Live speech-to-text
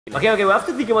Okay, we have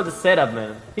to think about the setup,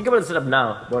 man. Think about the setup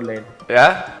now, bot lane.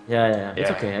 Yeah? Yeah.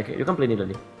 It's okay. You can play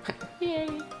Nidalee.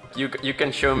 You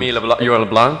can show me your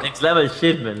LeBlanc. Next level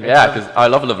shit, man. Yeah, because I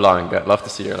love LeBlanc. I'd love to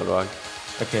see your LeBlanc.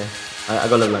 Okay, I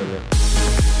got LeBlanc, man.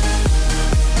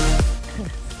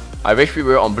 I wish we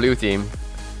were on blue team,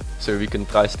 so we can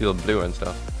try steal blue and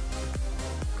stuff.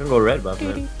 Can go red buff,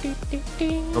 man.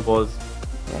 No balls.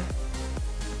 Yeah.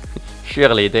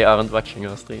 Surely they aren't watching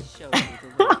our stream.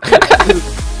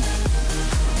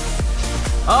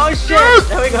 Oh shit!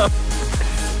 There we go.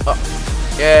 Oh.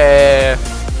 Yeah.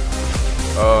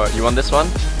 Oh, you want this one?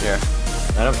 Here.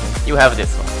 I don't care. You have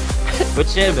this one. Good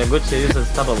shit, man. Good shit. This is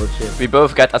unstoppable shit. We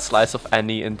both get a slice of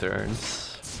Annie in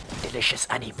turns. Delicious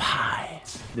Annie pie.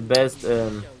 The best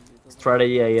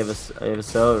strategy I ever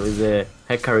saw is a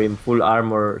Hecarim full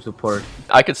armor support.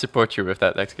 I can support you with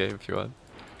that next game if you want.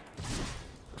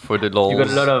 For the lols. You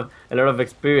got a lot of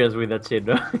experience with that shit,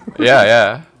 no?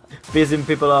 Yeah. Pissing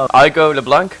people off. I go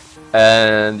LeBlanc,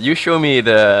 and you show me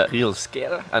the real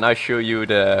skill, and I show you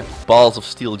the balls of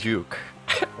steel Duke.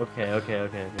 Okay.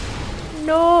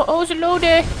 No,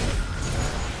 OCELOTE.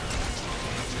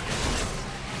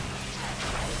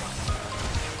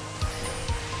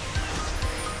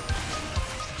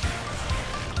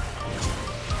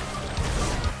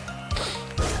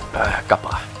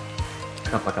 Kappa.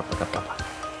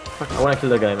 I wanna kill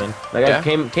that guy, man. That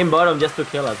guy came bottom just to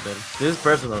kill us, man. This is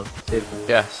personal.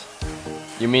 Yes.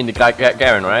 You mean the guy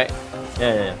Garen, right?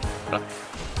 Yeah. Oh,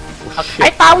 shit.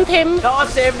 I found him. No,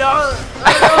 save, no!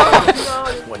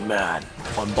 One man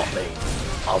on bot lane.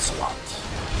 OCELOTE.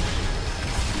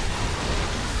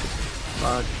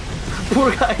 Fuck.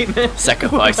 Poor guy, man.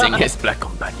 Sacrificing his black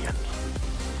companion.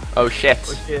 Oh shit.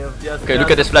 Okay, look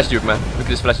at this flash Duke, man. Look at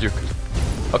this flash Duke.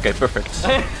 Okay, perfect.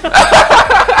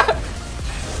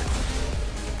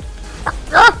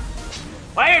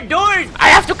 What are you doing? I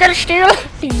have to kill Steel.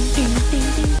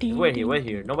 Wait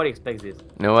here. Nobody expects this.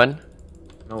 No one?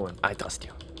 No one. I trust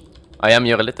you. I am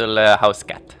your little house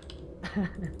cat.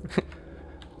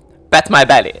 Pat my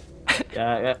belly.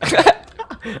 Yeah.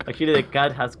 Actually, the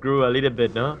cat has grew a little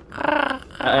bit, no?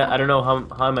 I don't know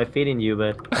how am I feeding you,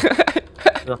 but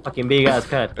it's a fucking big ass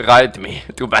cat. Ride me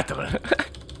to battle.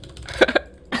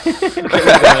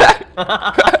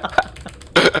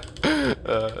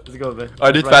 Let's go, man.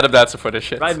 I need Phantom Dancer for this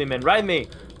shit. Ride me, man. Ride me.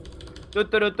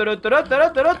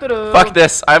 Fuck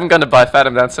this. I'm gonna buy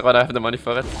Phantom Dancer when I have the money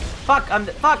for it. Fuck.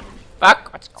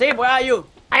 Fuck. Save, where are you?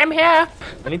 I am here.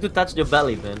 I need to touch your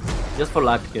belly, man. Just for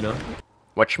luck, you know.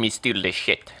 Watch me steal this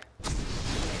shit.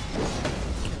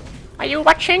 Are you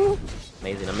watching?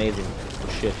 Amazing. Oh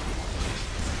shit.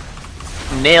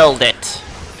 Nailed it.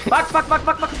 Fuck.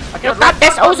 You got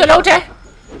this, OCELOTE.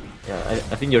 Yeah,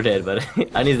 I think you're dead, but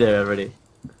Annie's there already.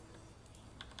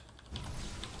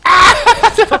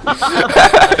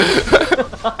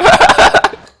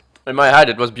 In my head,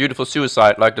 it was beautiful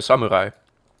suicide, like the samurai.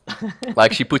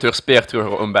 Like she put her spear through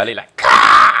her own belly, like.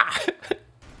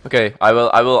 Okay, I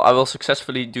will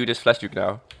successfully do this flash Duke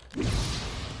now.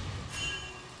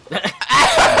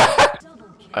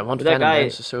 I want Phantom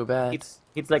Dancer so bad.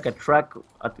 It's like a truck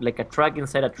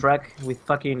inside a truck with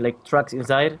fucking like trucks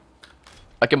inside.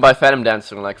 I can buy Phantom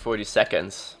Dancer in like 40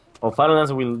 seconds. Oh, Phantom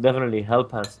Dancer will definitely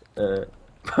help us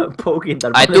poking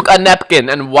that. I took a napkin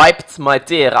and wiped my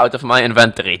tear out of my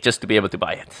inventory just to be able to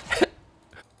buy it.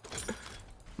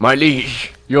 My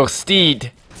liege, your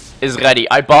steed is ready.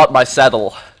 I bought my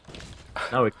saddle.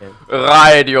 Now we can.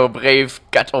 Ride your brave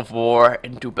cat of war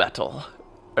into battle.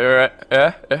 Let's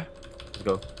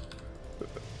go.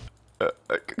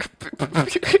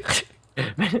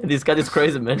 Man, this cat is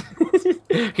crazy, man.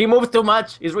 He moves too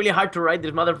much. It's really hard to ride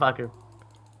this motherfucker.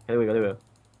 There we go.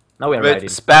 Now we are riding.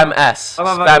 Spam S.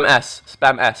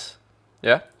 Spam S.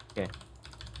 Yeah? Okay.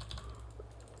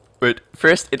 Wait,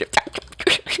 first it...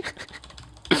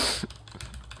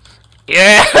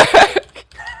 Yeah!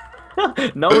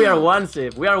 Now we are one,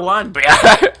 Siv. We are one.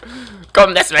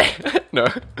 Come this way. No.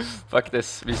 Fuck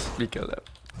this. We kill them.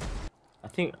 I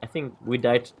think we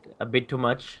died a bit too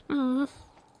much.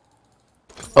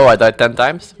 Oh, I died 10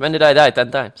 times? When did I die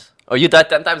 10 times? Oh, you died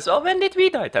 10 times? Oh, when did we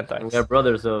die 10 times? We are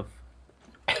brothers of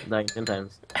dying 10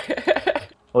 times.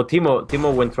 Oh,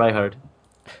 Timo went try hard.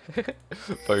 I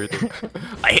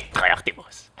hate tryhard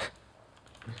Timos.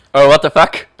 Oh, what the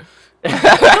fuck?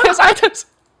 His items!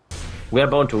 We are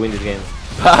bound to win this game.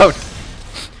 Bound!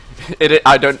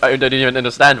 I don't even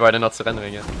understand why they're not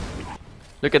surrendering yet.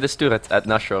 Look at this turret at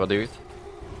Nashor, dude.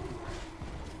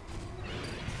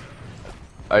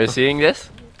 Are you seeing this?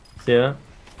 Yeah.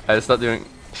 It's not doing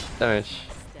damage.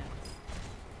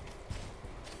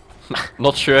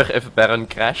 Not sure if Baron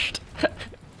crashed.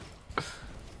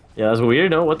 Yeah, that's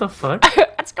weird, no? What the fuck?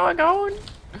 What's going on?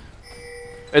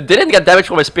 It didn't get damage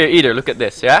from my spear either. Look at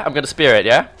this, yeah? I'm gonna spear it,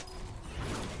 yeah?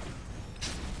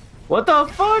 What the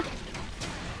fuck?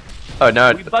 Oh,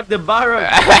 no. We bugged the barrel.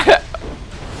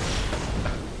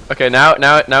 Okay, now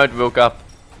it woke up.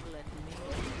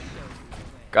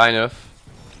 Kind of.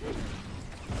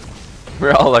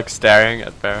 We're all like staring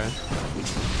at Baron.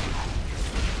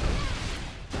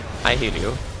 I heal you.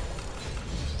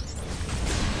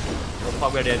 Oh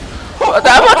fuck, we're dead. What the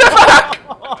fuck?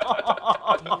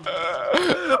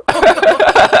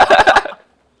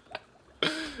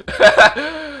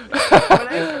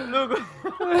 Look,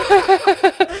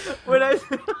 when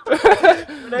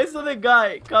I saw the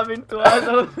guy coming to us,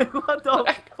 I was like, what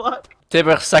the fuck?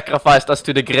 Tibber sacrificed us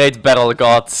to the great battle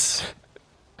gods.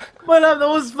 Man, that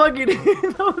was fucking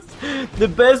that was the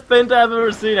best penta I've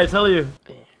ever seen, I tell you.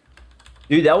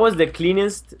 Dude, that was the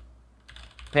cleanest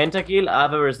pentakill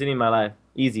I've ever seen in my life.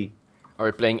 Easy. Are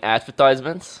we playing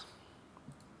advertisements?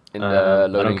 In the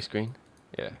loading screen?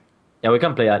 Yeah. Yeah, we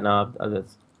can play that now.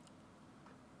 That's...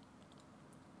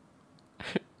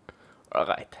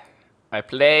 Alright. I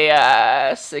play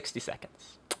 60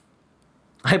 seconds.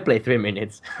 I play 3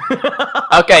 minutes.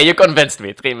 Okay, you convinced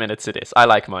me. 3 minutes it is. I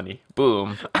like money.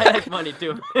 Boom. I like money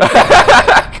too.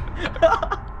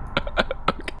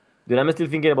 Dude, I'm still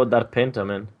thinking about that penta,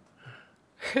 man.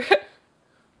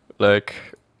 Like,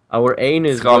 Our aim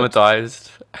is traumatized.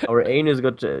 our aim is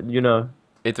got you know.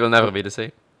 It will never be the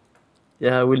same.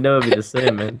 Yeah, we'll never be the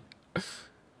same, man.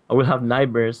 I will have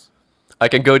nightmares. I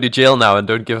can go to jail now and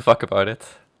don't give a fuck about it.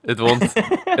 It won't.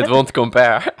 It won't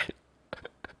compare.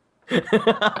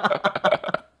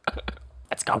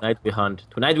 Let's go. Tonight we hunt.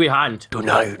 Tonight we hunt.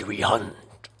 Tonight we hunt.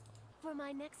 For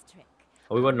my next trick.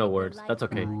 Oh, we got no words. That's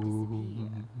okay.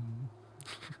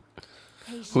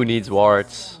 Who needs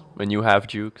wards when you have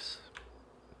dukes?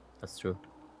 That's true.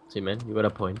 See, man, you got a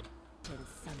point.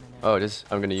 Oh, this.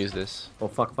 I'm gonna use this. Oh,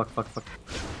 fuck, fuck, fuck, fuck.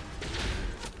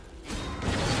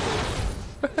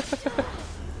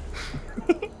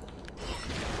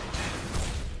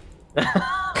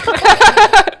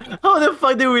 How the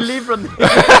fuck did we leave from there?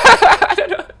 I don't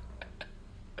know.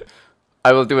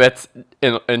 I will do it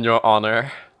in your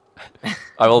honor.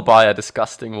 I will buy a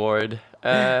disgusting ward.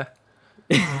 Okay,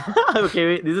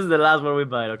 wait, this is the last one we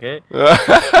buy, okay?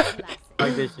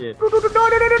 Fuck this shit.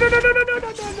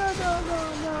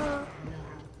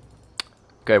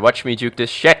 Okay, watch me juke this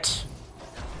shit.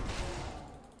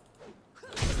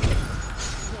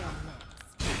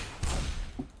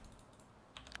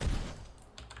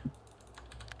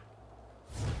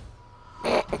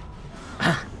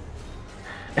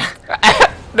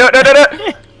 No, no, no, no!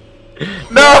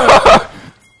 No!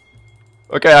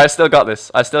 Okay, I still got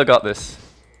this. I still got this.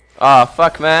 Ah,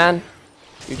 fuck, man.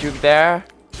 You juke there.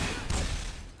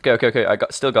 Okay, okay, okay.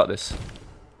 Still got this.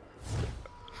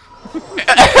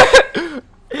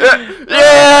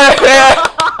 Yeah!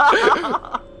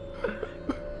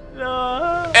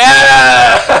 No.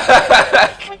 Yeah!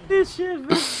 Fuck this shit,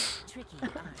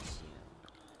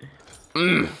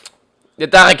 man. The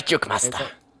Dark Juke Master.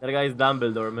 That guy is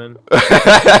Dumbledore, man.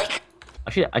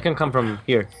 Actually, I can come from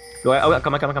here. Do I? Oh,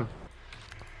 come, come, come.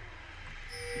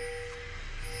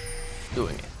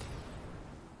 Doing it.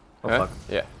 Oh, Huh? fuck.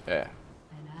 Yeah, yeah.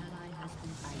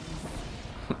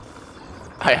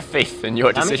 I have faith in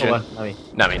your decision. Nami or what?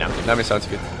 Nami. Nami, Nami. Nami sounds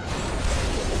good.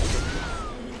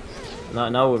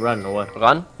 Now we run or what?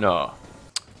 Run? No.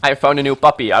 I found a new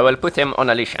puppy. I will put him on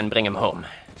a leash and bring him home.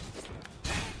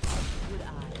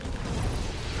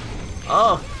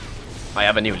 Oh! I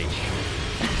have a new leash.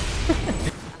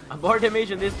 Abort the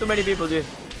mission, there's too many people, dude.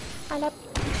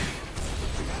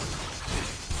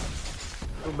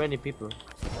 Too many people.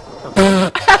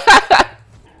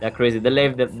 They're crazy.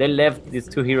 They left these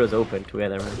two heroes open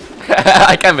together, man.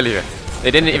 I can't believe it.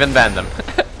 They didn't even ban them.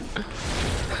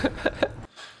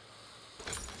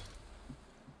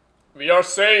 We are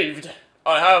saved.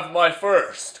 I have my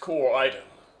first core item.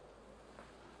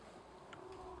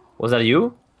 Was that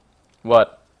you?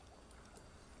 What?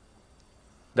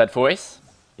 That voice?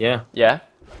 Yeah. Yeah?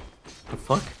 The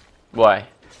fuck? Why?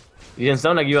 You didn't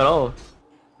sound like you at all.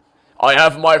 I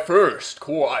have my first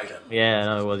core item. Yeah,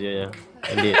 no, it was you, yeah.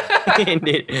 Indeed.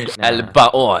 Indeed. Nah. El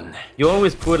Baon. You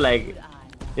always put like,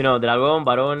 you know, Dragon,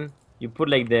 Baron, you put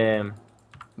like the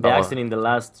Baron. accent in the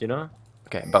last, you know?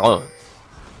 Okay, Baron.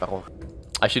 Baron.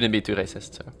 I shouldn't be too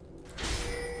racist, so.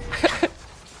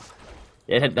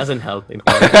 Yeah, that doesn't help.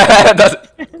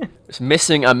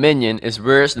 Missing a minion is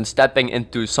worse than stepping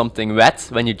into something wet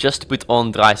when you just put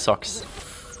on dry socks.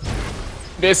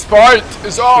 This fight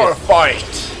is our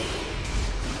fight.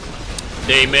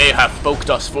 They may have poked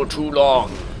us for too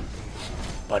long,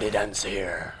 but it ends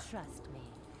here. Trust me.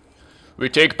 We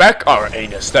take back our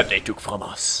anus that they took from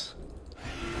us.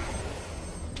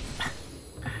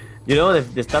 You know,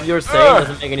 the stuff you're saying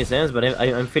doesn't make any sense, but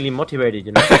I'm feeling motivated,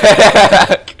 you know?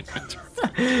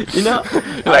 You know?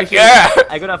 Like, Actually, yeah!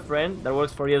 I got a friend that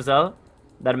works for ESL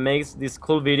that makes these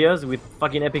cool videos with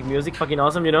fucking epic music, fucking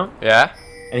awesome, you know? Yeah?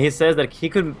 And he says that he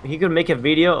could make a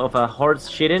video of a horse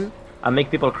shitting and make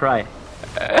people cry.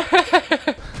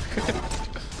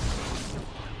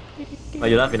 What are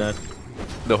you laughing at?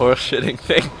 The horse shitting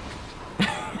thing.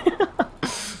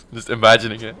 Just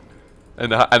imagining it.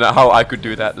 And how I could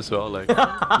do that as well, like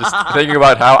just thinking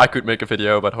about how I could make a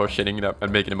video about horse shitting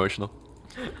and make it emotional.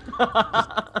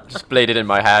 Just played it in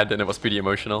my head and it was pretty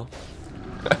emotional.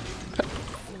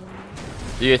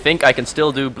 Do you think I can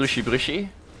still do brushy brushy?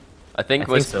 I think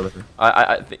most so.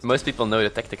 most people know the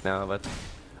tactic now, but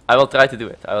I will try to do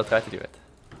it. I will try to do it.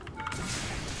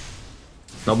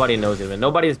 Nobody knows it, man.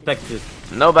 Nobody's practiced.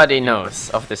 Nobody knows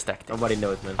of this tactic. Nobody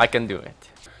knows, man. I can do it.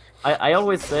 I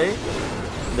always say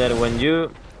that when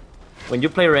you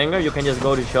play Rengar, you can just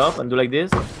go to shop and do like this.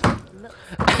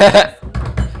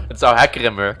 That's how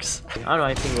Hackerim works. I don't know.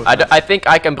 I think. I think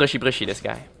I can brushy brushy this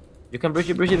guy. You can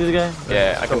brushy brushy this guy.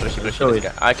 Yeah, I can brushy brushy show this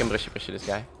it. guy. I can brushy brushy this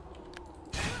guy.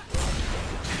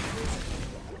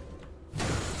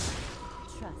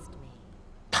 Trust me.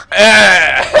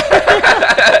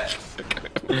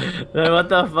 Man, what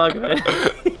the fuck, man?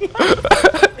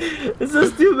 It's so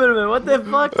stupid, man. What the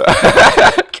fuck?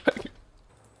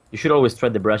 You should always try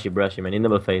the brushy brushy, man. It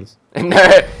never fails.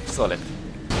 Solid.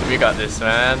 We got this,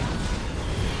 man.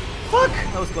 Fuck!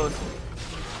 That was close.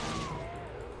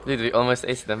 Dude, we almost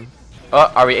aced them. Oh,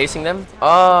 are we acing them?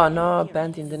 Oh no,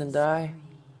 Pantheon didn't die.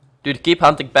 Dude, keep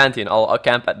hunting Pantheon. I'll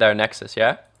camp at their nexus,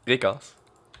 yeah? Recalls.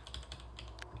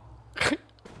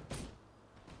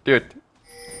 Dude.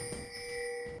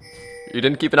 You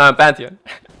didn't keep an eye on Pantheon.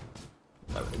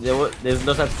 There's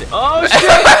no such thing. Oh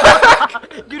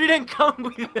shit! You didn't come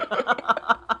with it.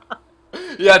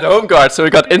 Yeah, the home guard, so we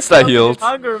got insta healed.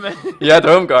 Hunger, man. Yeah, the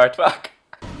home guard, fuck.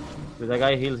 Dude, that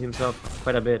guy heals himself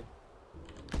quite a bit.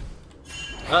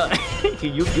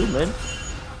 You, man.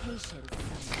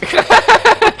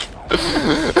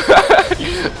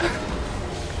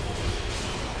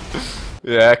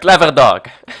 Yeah, clever dog.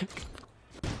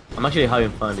 I'm actually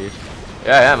having fun, dude.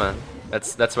 Yeah, man.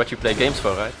 That's what you play games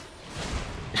for, right?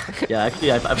 Yeah,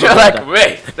 actually, I You're like,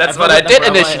 wait, that's what I did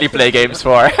initially play games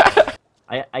for.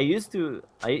 I used to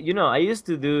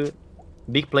do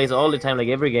big plays all the time, like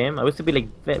every game. I used to be like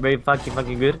very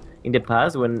fucking good in the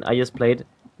past when I just played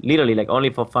literally like only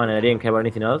for fun and I didn't care about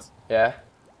anything else. Yeah.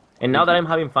 And now that I'm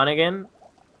having fun again,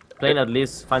 playing at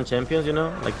least fun champions, you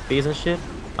know, like Fizz and shit,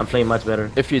 I'm playing much better.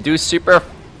 If you do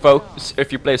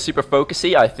if you play super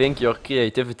focusy, I think your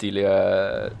creativity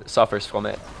suffers from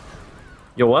it.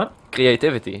 Your what?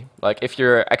 Creativity. Like if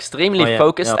you're extremely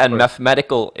focused yeah, and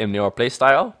mathematical in your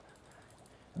playstyle,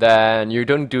 then you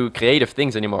don't do creative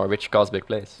things anymore, which cause big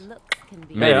plays. Looks can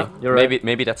be Maybe, Yeah, you're right.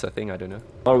 maybe that's a thing. I don't know.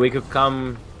 Or we could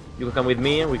come, you could come with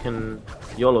me and we can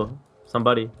YOLO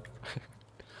somebody.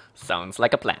 Sounds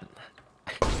like a plan.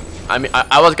 I mean,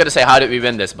 I was gonna say how did we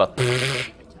win this, but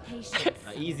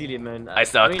Easily, man. I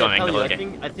saw it coming, tell the you, whole I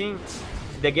game. think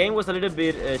the game was a little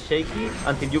bit shaky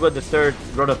until you got the third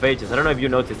Rod of Ages. I don't know if you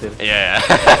noticed it. yeah.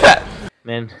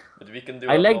 Man, But we can do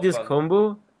I like this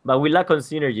combo, but we lack on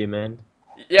synergy, man.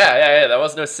 Yeah. There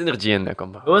was no synergy in the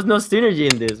combo. There was no synergy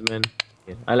in this, man.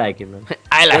 Yeah, I like it, man.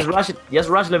 I like Just rush it. Just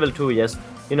rush level 2. Just,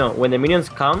 you know, when the minions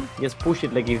come, just push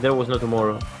it like if there was no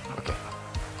tomorrow. Okay.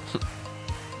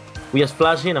 We just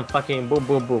flash in and fucking boom,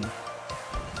 boom, boom.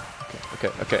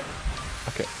 Okay.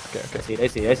 I see it.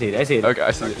 Okay,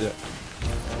 I see it. Yeah.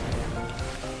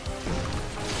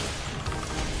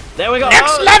 There we go.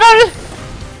 Next Oh, level.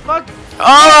 fuck.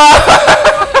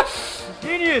 Oh!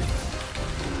 Genius.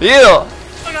 Heal. Oh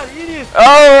my god, genius.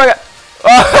 Oh my god.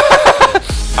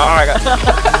 Oh my god.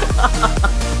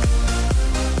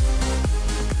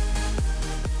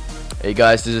 Hey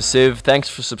guys, this is Siv. Thanks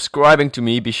for subscribing to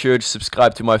me. Be sure to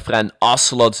subscribe to my friend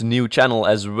OCELOTE's new channel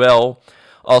as well.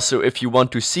 Also, if you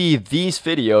want to see these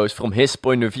videos from his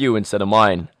point of view instead of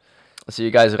mine. I'll see you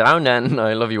guys around and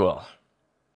I love you all.